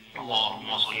 اللهم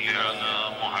صل على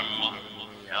محمد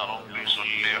يا رب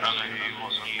صل عليه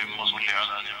وسلم. وصل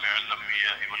على جميع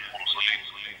الأنبياء والمرسلين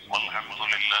والحمد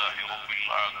لله رب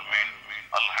العالمين.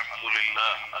 الحمد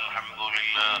لله الحمد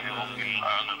لله رب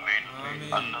العالمين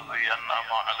الذي أنعم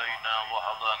علينا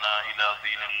وهدانا إلى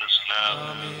دين الإسلام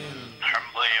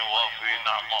حمدا يوافي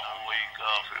نعمه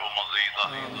ويكافئ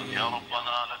مزيده. يا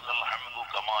ربنا لك الحمد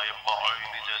كما ينبغي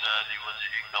لجلال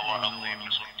وجهك وعظيم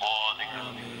سلطانك.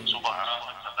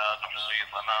 سبحانك لا نحصي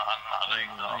ثناء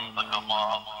عليك أنت كما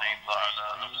أثنيت على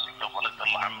نفسك ولك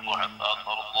الحمد حتى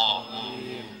ترضى.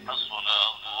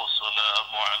 الصلاة والسلام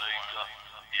عليك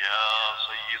يا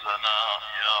سيدنا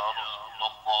يا رسول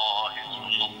الله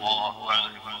صلى الله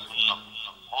عليه وسلم.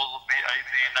 خذ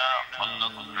بأيدينا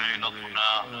قلت حيلتنا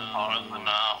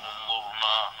أعذنا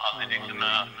انظرنا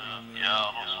أدركنا يا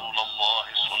رسول الله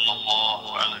صلى الله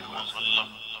عليه وسلم.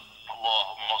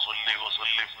 اللهم صل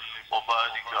وسلم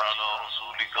وبارك على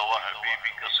رسولك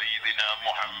وحبيبك سيدنا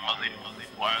محمد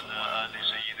وعلى آل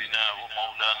سيدنا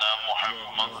ومولانا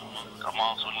محمد كما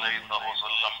صليت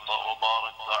وسلمت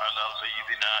وباركت على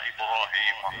سيدنا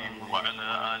إبراهيم وعلى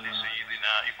آل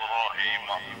سيدنا إبراهيم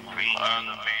في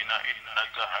العالمين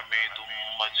إنك حميد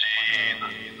مجيد.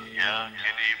 يا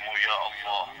كريم يا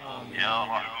الله، يا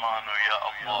رحمن يا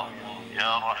الله،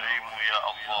 يا رحيم يا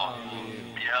الله،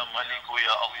 يا ملك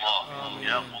يا الله،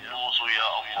 يا قدوس يا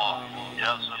الله،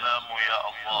 يا سلام يا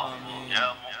الله، يا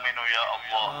مؤمن يا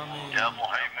الله، يا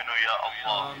مهيمن يا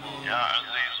الله، يا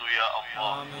عزيز يا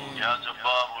الله، يا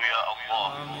جبار يا الله،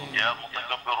 يا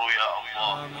متكبر يا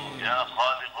الله، يا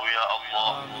خالق يا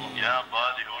الله، يا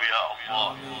بارئ يا الله،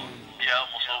 يا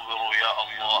مصور يا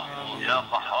الله، يا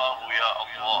قهار يا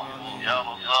الله، يا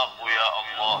رزاق يا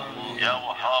الله، يا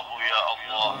وهاب يا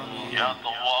الله، يا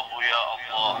تواب يا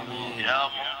الله، يا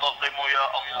منتقم يا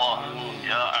الله،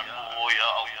 يا عفو يا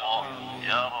الله،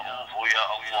 يا رؤوف يا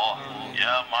الله،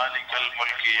 يا مالك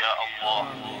الملك يا الله،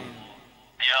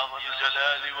 يا ذا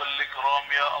الجلال والإكرام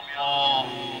يا الله.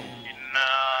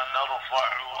 إنا نرفع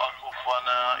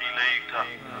أكفنا إليك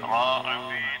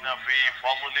راغبين في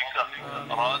فضلك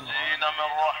راجين من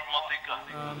رحمتك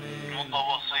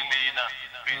متوصلين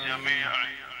بجميع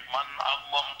من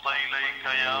عظمت إليك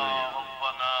يا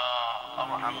ربنا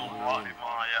أرحم الراحمين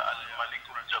يا الملك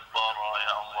الجبار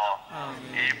يا الله.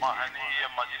 ഈ മഹനീയ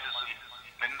മജ്ലിസിൽ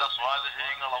നിന്റെ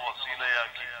സ്വാലിഹീങ്ങളെ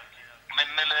വസീലയാക്കി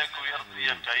നിന്നിലേക്ക് ഉയർത്തിയ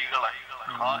കൈകളെ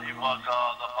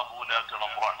ഖായിബാക്കാതെ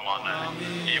ഖബൂലാക്കണം റഹ്മാനെ.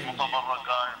 ഈ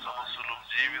മുതബറക്കായ സദസ്സിലും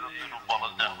ജീവിതത്തിലും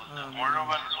പറഞ്ഞ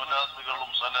മുഴുവൻ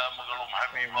സ്വലാത്തുകളും സലാമുകളും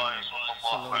ഹബീബായ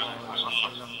സ്വല്ലല്ലാഹു അലൈഹി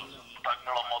വസല്ലം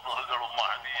തങ്ങളെ മദ്ഹുകളും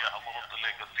മഹനീയ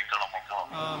ഹദറത്തിലേക്ക് എത്തിക്കണം അല്ലാഹ്.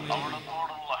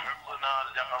 അവിടത്തോടുള്ള ഹബ്ബിനാൽ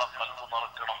ഞങ്ങളെ ഖൽബ്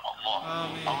നിറക്കണം അല്ലാഹ്.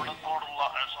 അവിടത്തോടുള്ള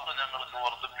ഇഷ്ഖ് ഞങ്ങൾക്ക്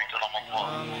വർദ്ധിപ്പിക്കണം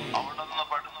അല്ലാഹ്. അവിടുന്ന്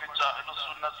പഠിപ്പിച്ച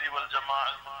അഹ്ലുസുന്നത്തി വൽ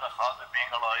ജമാഅത്തിന്റെ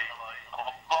ഖാദിമീങ്ങളായി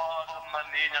റബ്ബാകുന്ന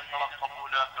നീ ഞങ്ങളെ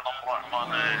ഖബൂലാക്കണം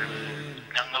റഹ്മാനേ.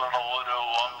 ഞങ്ങളുടെ ഓരോ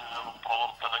വാക്കുകളും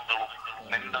പ്രവർത്തനങ്ങളും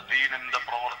നിന്റെ ദീനിന്റെ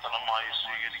പ്രവർത്തനമായി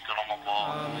സ്വീകരിക്കണം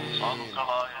അല്ലാഹ്.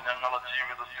 സാധുക്കളായ ഞങ്ങളുടെ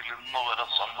ജീവിതത്തിൽ ഇന്ന് വരെ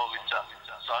സംഭവിച്ച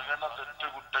സകല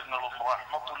തെറ്റുകുറ്റങ്ങളും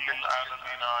റഹ്മത്തുല്ലിൽ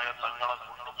ആലമീനായ തങ്ങളെ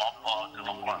കൊണ്ട്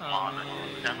മാപ്പാക്കണം റഹ്മാനേ.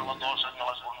 ഞങ്ങളെ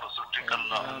ദോഷങ്ങളെ കൊണ്ട്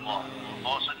സൃഷ്ടിക്കല്ല അല്ലാഹ്.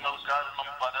 ദോഷങ്ങൾ കാരണം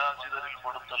പരാജിതരിൽ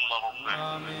പെടുത്തല്ല റബ്ബേ.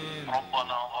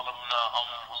 റബ്ബനാ ളലംനാ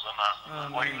അൻഫുസനാ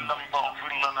വഇൻ ലം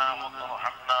തഗ്ഫിർ ലനാ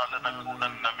വതർഹംനാ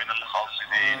ലനകൂനന്ന മിനൽ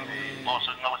ഖാസിരീൻ.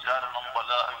 ദോഷങ്ങൾ കാരണം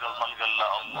ബലാഹകൾ നൽകല്ല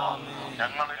അല്ലാഹ്.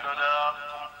 ഞങ്ങളിൽ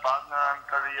ഒരാൾക്കും താങ്ങാൻ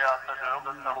കഴിയാത്ത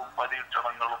രോഗങ്ങളും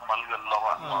പരീക്ഷണങ്ങളും നൽകല്ല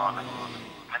റഹ്മാനേ.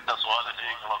 നിന്റെ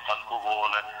സ്വാലിഹീങ്ങളെ ഖൽബ്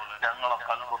പോലെ ഞങ്ങളെ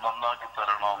ഖൽബ് നന്നാക്കി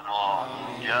തരണം അല്ലാഹ്.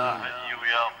 യാ ഹയ്യു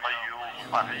യാ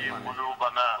ഖയ്യൂം അഹ്യി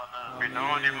ഖുലൂബനാ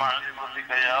ബിനൂരി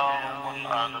മഅരിഫതിക യാ റബ്ബൽ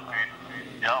ആലമീൻ.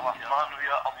 يا رحمن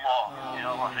يا الله،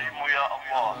 يا رحيم يا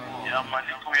الله، يا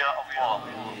ملك يا الله.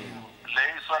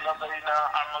 ليس لدينا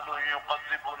عمل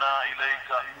يقربنا إليك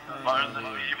بعد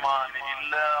الإيمان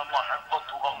إلا محبة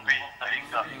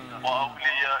أنبيائك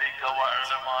وأوليائك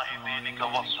وعلماء دينك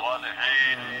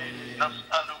والصالحين.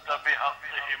 نسألك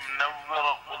بحقهم نور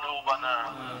قلوبنا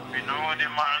بنور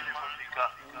معرفتك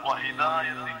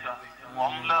وهدايتك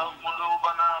واملأ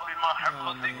قلوبنا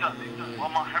بمحبتك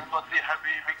ومحبة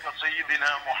حبيبك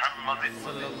سيدنا محمد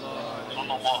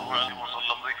صلى الله عليه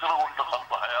وسلم. ذكر കൊണ്ട്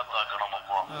قلب حياتاക്കണം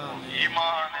അല്ലാഹ്.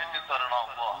 ഈമാൻ എത്തിത്തരണം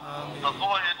അല്ലാഹ്.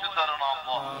 തഖ്വ എത്തിത്തരണം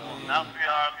അല്ലാഹ്. നാഫിയ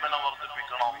ഇൽമിനെ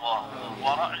വർദ്ധിപ്പിക്കണം അല്ലാഹ്.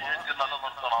 വറഅ്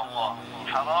നിലനിർത്തണം അല്ലാഹ്.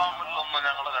 ഹറാമിൽ നിന്ന്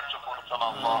ഞങ്ങളെ രക്ഷപ്പെടുത്തണം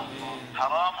അല്ലാഹ്.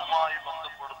 ഹറാമുമായി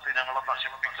ബന്ധപ്പെടുത്തി ഞങ്ങളെ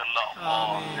നശിപ്പിക്കല്ല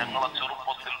അല്ലാഹ്. ഞങ്ങളെ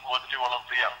ചെറുപ്പത്തിൽ പോറ്റി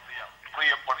വളർത്തിയ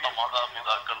പ്രിയപ്പെട്ട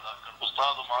മാതാപിതാക്കൾ,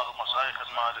 ഉസ്താദുമാർ,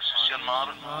 മശായിഖന്മാർ, ശിഷ്യന്മാർ,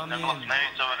 ഞങ്ങളെ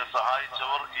സ്നേഹിച്ചവരെ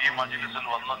സഹായിച്ചവർ, ഈ മജ്ലിസിൽ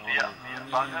വന്നെത്തിയ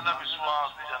സകല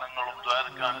വിശ്വാസി ജനങ്ങളും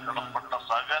ദ്വാരക്കാൻ കടപ്പെട്ട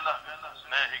സകല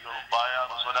സ്നേഹികളും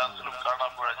ബായാറ് സ്വലാത്തിലും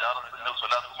കാണാപ്പുഴ ജാറത്തിങ്കൽ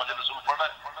സ്വലാത്ത് മജ്ലിസ് ഉൾപ്പെടെ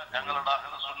ഞങ്ങളുടെ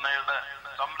അഹ്ലുസുന്നയുടെ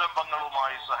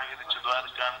സംരംഭങ്ങളുമായി സഹകരിച്ച്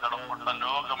ദ്വാരക്കാൻ കടപ്പെട്ട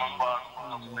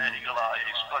ലോകമെമ്പാടുമുള്ള സ്നേഹികളായ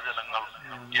ഇഷ്ടജനങ്ങൾ,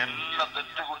 എല്ലാ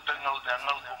തെറ്റുകുറ്റങ്ങൾ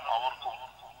ഞങ്ങൾക്കും അവർക്കും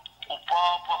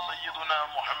ഉപ്പാപ്പ സയ്യിദുനാ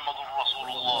മുഹമ്മദുർ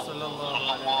റസൂലുള്ളാഹി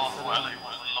സ്വല്ലല്ലാഹു അലൈഹി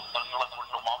വസല്ലം തങ്ങളെ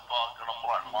കൊണ്ട് മാപ്പാക്കണം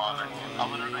റഹ്മാനേ.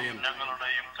 അവരുടെയും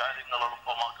ഞങ്ങളുടെയും കാര്യങ്ങൾ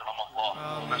എളുപ്പമാക്കണം അല്ലാഹ്.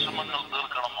 വിഷമങ്ങൾ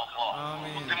തീർക്കണം അല്ലാഹ്.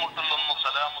 ബുദ്ധിമുട്ടിൽ നിന്ന്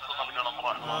സലാമത്ത് നൽകണം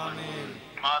റഹ്മാനേ.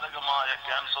 മാരകമായ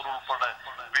ക്യാൻസർ ഉൾപ്പെടെ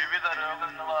വിവിധ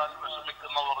രോഗങ്ങളാൽ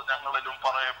വിഷമിക്കുന്നവർ ഞങ്ങളിലും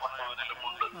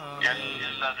പറയപ്പെട്ടവരിലുമുണ്ട്.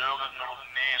 എല്ലാ രോഗങ്ങളും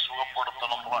നീ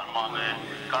സുഖപ്പെടുത്തണം റഹ്മാനേ.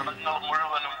 കടങ്ങൾ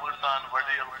മുഴുവനും വീഴ്ത്താൻ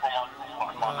വഴി എളുപ്പമാക്കണം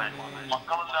റഹ്മാനേ.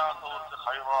 മക്കളില്ലാത്തവർക്ക്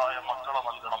ഹൈറായ മക്കളെ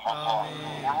നൽകണം അല്ലാഹ്.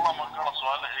 ഉള്ള മക്കളെ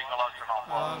സ്വാലിഹീങ്ങളാക്കണം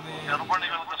അല്ലാഹ്.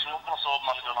 ഗർഭിണികൾക്ക് സുഖപ്രസവം പുറത്തോം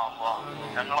നൽകണം അല്ലാ.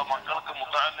 ഞങ്ങളെ മക്കൾക്ക്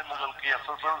മുതഅല്ലിമുകൾക്ക്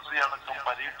SSLC അടക്കം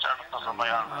പരീക്ഷ അടുത്ത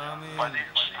സമയമാണ്.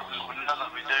 പരീക്ഷയിൽ ഉന്നത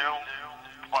വിജയവും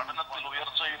പഠനത്തിൽ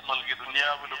ഉയർച്ചയും നൽകി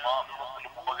ദുനിയാവിലും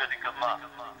ആഖിറത്തിലും ഉപകരിക്കുന്ന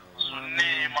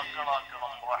സുന്നി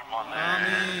മക്കളാക്കണം റഹ്മാനേ.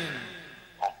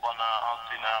 ربنا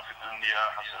آتنا في الدنيا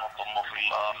حسنة وفي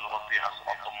الآخرة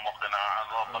حسنة وقنا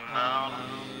عذاب النار.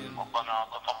 ربنا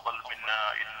تقبل منا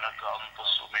إنك أنت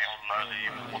السميع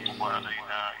العليم وتب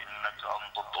علينا إنك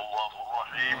أنت التواب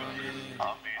الرحيم.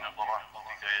 آمين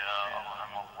برحمتك يا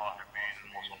أرحم الراحمين.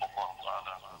 وصلى الله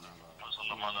تعالى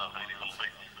وسلم على خير خلقه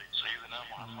سيدنا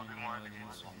محمد وآله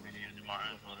وصحبه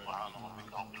أجمعين. سبحان ربك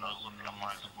رب العزة عما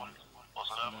يصفون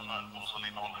وسلام على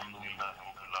المرسلين والحمد لله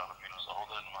رب العالمين.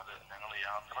 സഹോദരന്മാരെ, ഞങ്ങൾ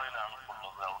യാത്രയിലാണ്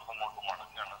ഉള്ളത്, അവിടുന്ന് അങ്ങോട്ട്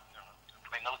മടങ്ങാണ്.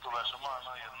 നിങ്ങൾക്ക്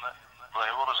വിഷമാണ് എന്ന്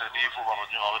ഡ്രൈവർ ഷെരീഫ്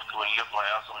പറഞ്ഞു. അവർക്ക് വലിയ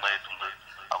പ്രയാസം ഉണ്ടായിട്ടുണ്ട്.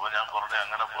 അപ്പൊ ഞാൻ പറഞ്ഞു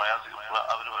അങ്ങനെ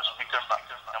അവര് വിഷമിക്കണ്ട,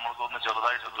 നമ്മൾക്കൊന്ന്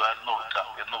ചെറുതായിട്ട് ദ്വാരന്ന് കൊടുക്കാം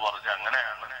എന്ന് പറഞ്ഞ്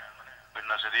അങ്ങനെയാണ്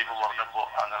പിന്നെ ഷെരീഫ് പറഞ്ഞപ്പോ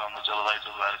അങ്ങനെ ഒന്ന് ചെറുതായിട്ട്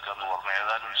ദ്വാരക്കാന്ന് പറഞ്ഞു.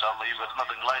 ഏതായാലും ഇൻഷാ അല്ലാഹ് ഈ വരുന്ന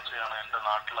തിങ്കളാഴ്ചയാണ് എന്റെ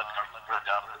നാട്ടിലൊക്കെ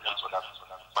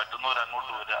പറ്റുന്നവർ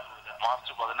അങ്ങോട്ട് വരിക.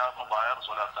 മാർച്ച് 16 ബായർ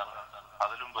സ്വലാത്താണ്,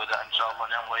 അതിലും വരിക ഇൻഷാ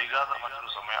അല്ലാഹ്. ഞാൻ വൈകാതെ മറ്റൊരു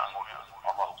സമയം അങ്ങോട്ട്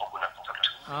അല്ലാഹു ഖബൂലാക്കട്ടെ.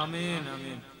 ആമീൻ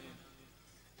ആമീൻ.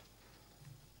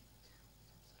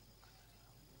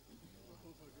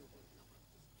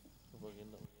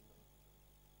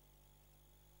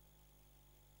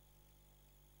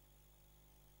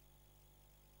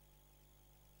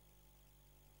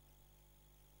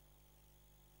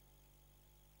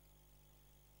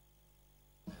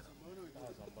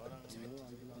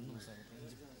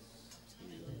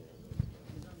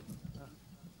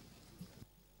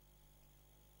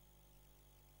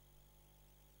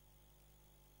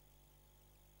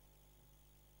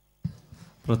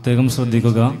 പ്രത്യേകം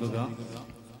ശ്രദ്ധിക്കുക,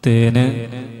 തേന്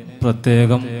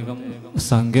പ്രത്യേകം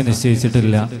സംഖ്യ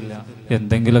നിശ്ചയിച്ചിട്ടില്ല.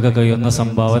 എന്തെങ്കിലുമൊക്കെ കഴിയുന്ന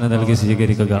സംഭാവന നൽകി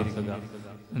സ്വീകരിക്കുക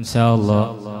ഇൻഷാ അല്ലാഹ്.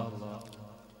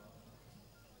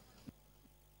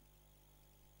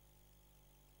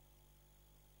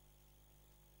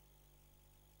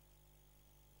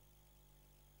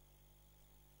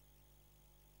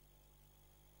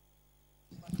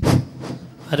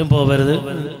 ആരും പോകരുത്.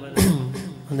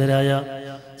 അന്നേരായ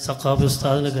സഖാഫി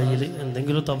ഉസ്താദിന്റെ കയ്യിൽ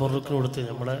എന്തെങ്കിലും തബറുക്കിന് കൊടുത്ത്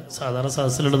നമ്മുടെ സാധാരണ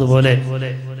സദസ്സിലുള്ളതുപോലെ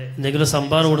എന്തെങ്കിലും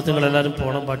സംഭാവന കൊടുത്ത് നിങ്ങളെല്ലാവരും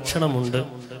പോകണം. ഭക്ഷണമുണ്ട്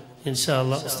ഇൻഷാ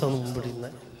അല്ലാഹ്. ഉസ്താദ് മുമ്പിടുന്ന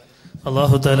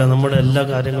അല്ലാഹു തആല നമ്മുടെ എല്ലാ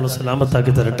കാര്യങ്ങളും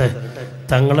സലാമത്താക്കി തരട്ടെ.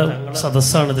 തങ്ങളെ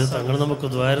സദസ്സാണിത്, തങ്ങൾ നമുക്ക്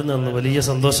ദ്വാരം തന്നു, വലിയ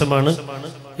സന്തോഷമാണ്.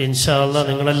 ഇൻഷാ അല്ലാഹ്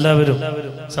നിങ്ങളെല്ലാവരും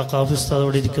സഖാഫി ഉസ്താദ്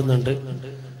ഇവിടെ ഇരിക്കുന്നുണ്ട്.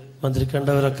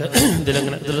 മന്ത്രിക്കേണ്ടവരൊക്കെ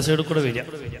ഇതിലെ സൈഡിൽ കൂടെ വരിക.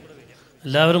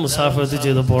 എല്ലാവരും മുസാഫത്ത്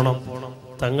ചെയ്ത് പോകണം.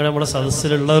 തങ്ങൾ നമ്മുടെ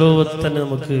സദസ്സിലുള്ള രൂപത്തിൽ തന്നെ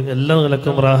നമുക്ക് എല്ലാ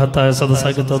നിലക്കും റാഹത്തായ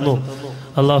സദസ്സാക്കി തന്നു.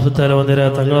 അല്ലാഹു തആല വന്നിര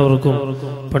തങ്ങളവർക്കും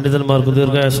പണ്ഡിതന്മാർക്കും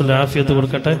ദീർഘായുസ്സും ആഫിയത്ത്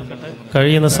കൊടുക്കട്ടെ.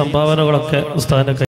 കഴിയുന്ന സംഭാവനകളൊക്കെ ഉസ്താദിന്റെ